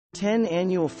10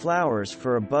 annual flowers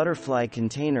for a butterfly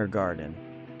container garden.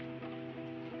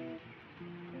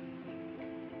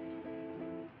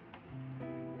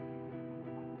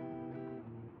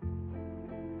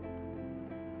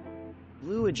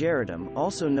 Blue Ageratum,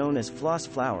 also known as floss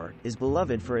flower, is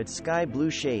beloved for its sky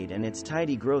blue shade and its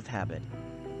tidy growth habit.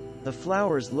 The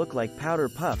flowers look like powder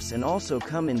puffs and also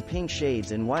come in pink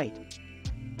shades and white.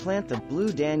 Plant the Blue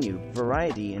Danube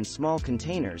variety in small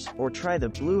containers, or try the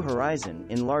Blue Horizon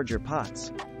in larger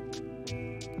pots.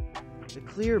 The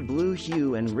clear blue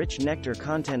hue and rich nectar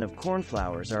content of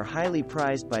cornflowers are highly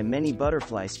prized by many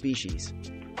butterfly species.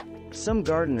 Some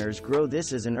gardeners grow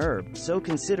this as an herb, so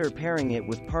consider pairing it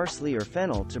with parsley or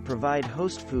fennel to provide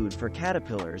host food for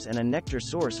caterpillars and a nectar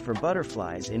source for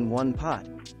butterflies in one pot.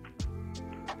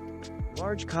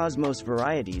 Large cosmos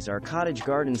varieties are cottage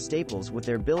garden staples with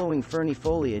their billowing ferny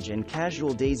foliage and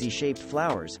casual daisy-shaped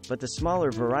flowers, but the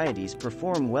smaller varieties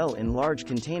perform well in large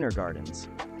container gardens.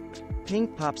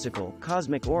 Pink Popsicle,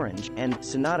 Cosmic Orange, and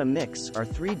Sonata Mix are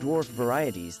three dwarf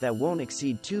varieties that won't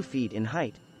exceed 2 feet in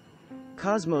height.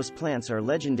 Cosmos plants are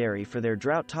legendary for their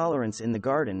drought tolerance in the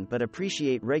garden but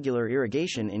appreciate regular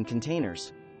irrigation in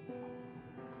containers.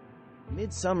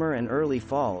 Midsummer and early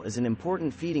fall is an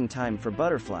important feeding time for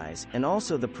butterflies, and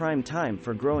also the prime time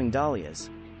for growing dahlias.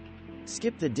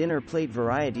 Skip the dinner plate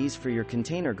varieties for your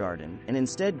container garden, and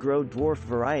instead grow dwarf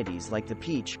varieties like the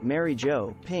peach, Mary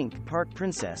Jo, pink, Park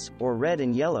Princess, or red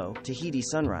and yellow, Tahiti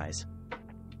Sunrise.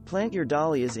 Plant your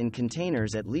dahlias in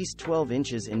containers at least 12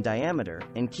 inches in diameter,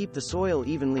 and keep the soil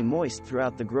evenly moist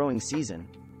throughout the growing season.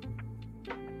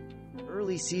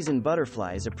 Early season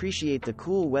butterflies appreciate the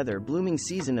cool weather blooming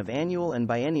season of annual and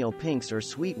biennial pinks or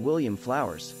sweet William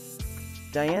flowers.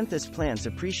 Dianthus plants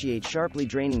appreciate sharply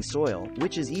draining soil,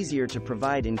 which is easier to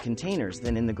provide in containers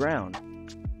than in the ground.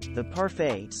 The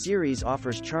Parfait series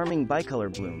offers charming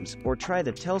bicolor blooms, or try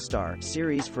the Telstar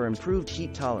series for improved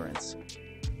heat tolerance.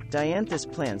 Dianthus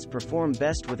plants perform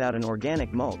best without an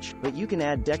organic mulch, but you can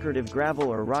add decorative gravel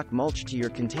or rock mulch to your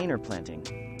container planting.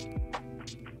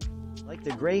 Like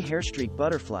the gray hairstreak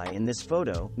butterfly in this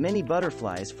photo, many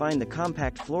butterflies find the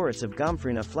compact florets of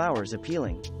Gomphrena flowers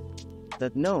appealing.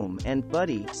 The Gnome and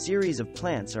Buddy series of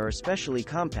plants are especially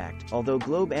compact, although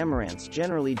globe amaranths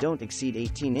generally don't exceed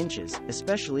 18 inches,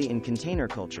 especially in container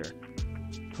culture.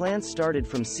 Plants started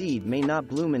from seed may not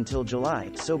bloom until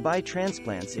July, so buy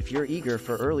transplants if you're eager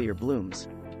for earlier blooms.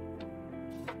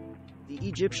 The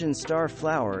Egyptian star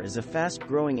flower is a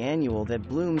fast-growing annual that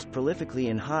blooms prolifically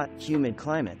in hot, humid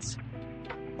climates.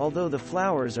 Although the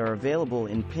flowers are available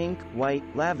in pink, white,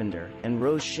 lavender, and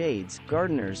rose shades,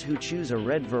 gardeners who choose a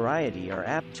red variety are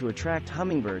apt to attract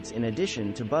hummingbirds in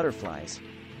addition to butterflies.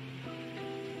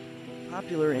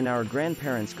 Popular in our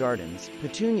grandparents' gardens,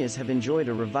 petunias have enjoyed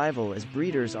a revival as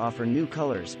breeders offer new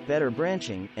colors, better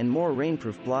branching, and more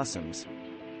rainproof blossoms.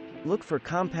 Look for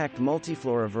compact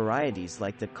multiflora varieties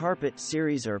like the Carpet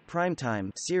series or Primetime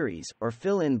series, or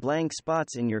fill in blank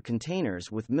spots in your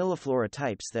containers with milliflora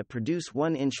types that produce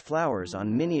 1-inch flowers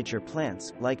on miniature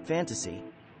plants, like Fantasy.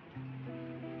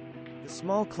 The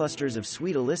small clusters of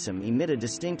sweet Alyssum emit a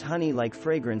distinct honey-like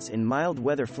fragrance in mild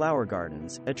weather flower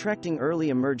gardens, attracting early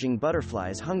emerging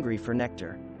butterflies hungry for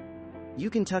nectar. You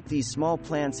can tuck these small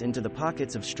plants into the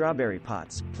pockets of strawberry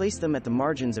pots, place them at the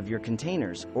margins of your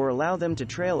containers, or allow them to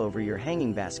trail over your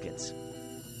hanging baskets.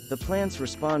 The plants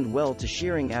respond well to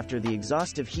shearing after the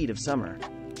exhaustive heat of summer.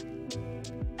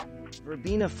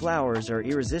 Verbena flowers are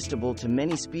irresistible to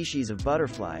many species of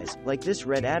butterflies, like this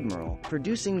red admiral,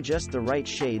 producing just the right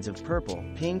shades of purple,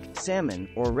 pink, salmon,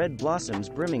 or red blossoms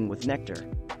brimming with nectar.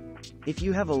 If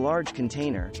you have a large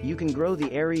container, you can grow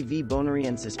the Airy V.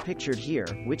 bonariensis pictured here,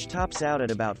 which tops out at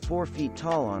about 4 feet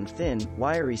tall on thin,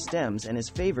 wiry stems and is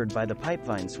favored by the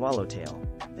pipevine swallowtail.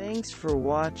 Thanks for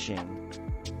watching.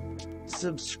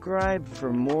 Subscribe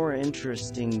for more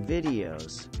interesting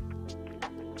videos.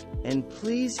 And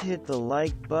please hit the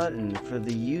like button for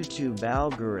the YouTube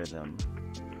algorithm.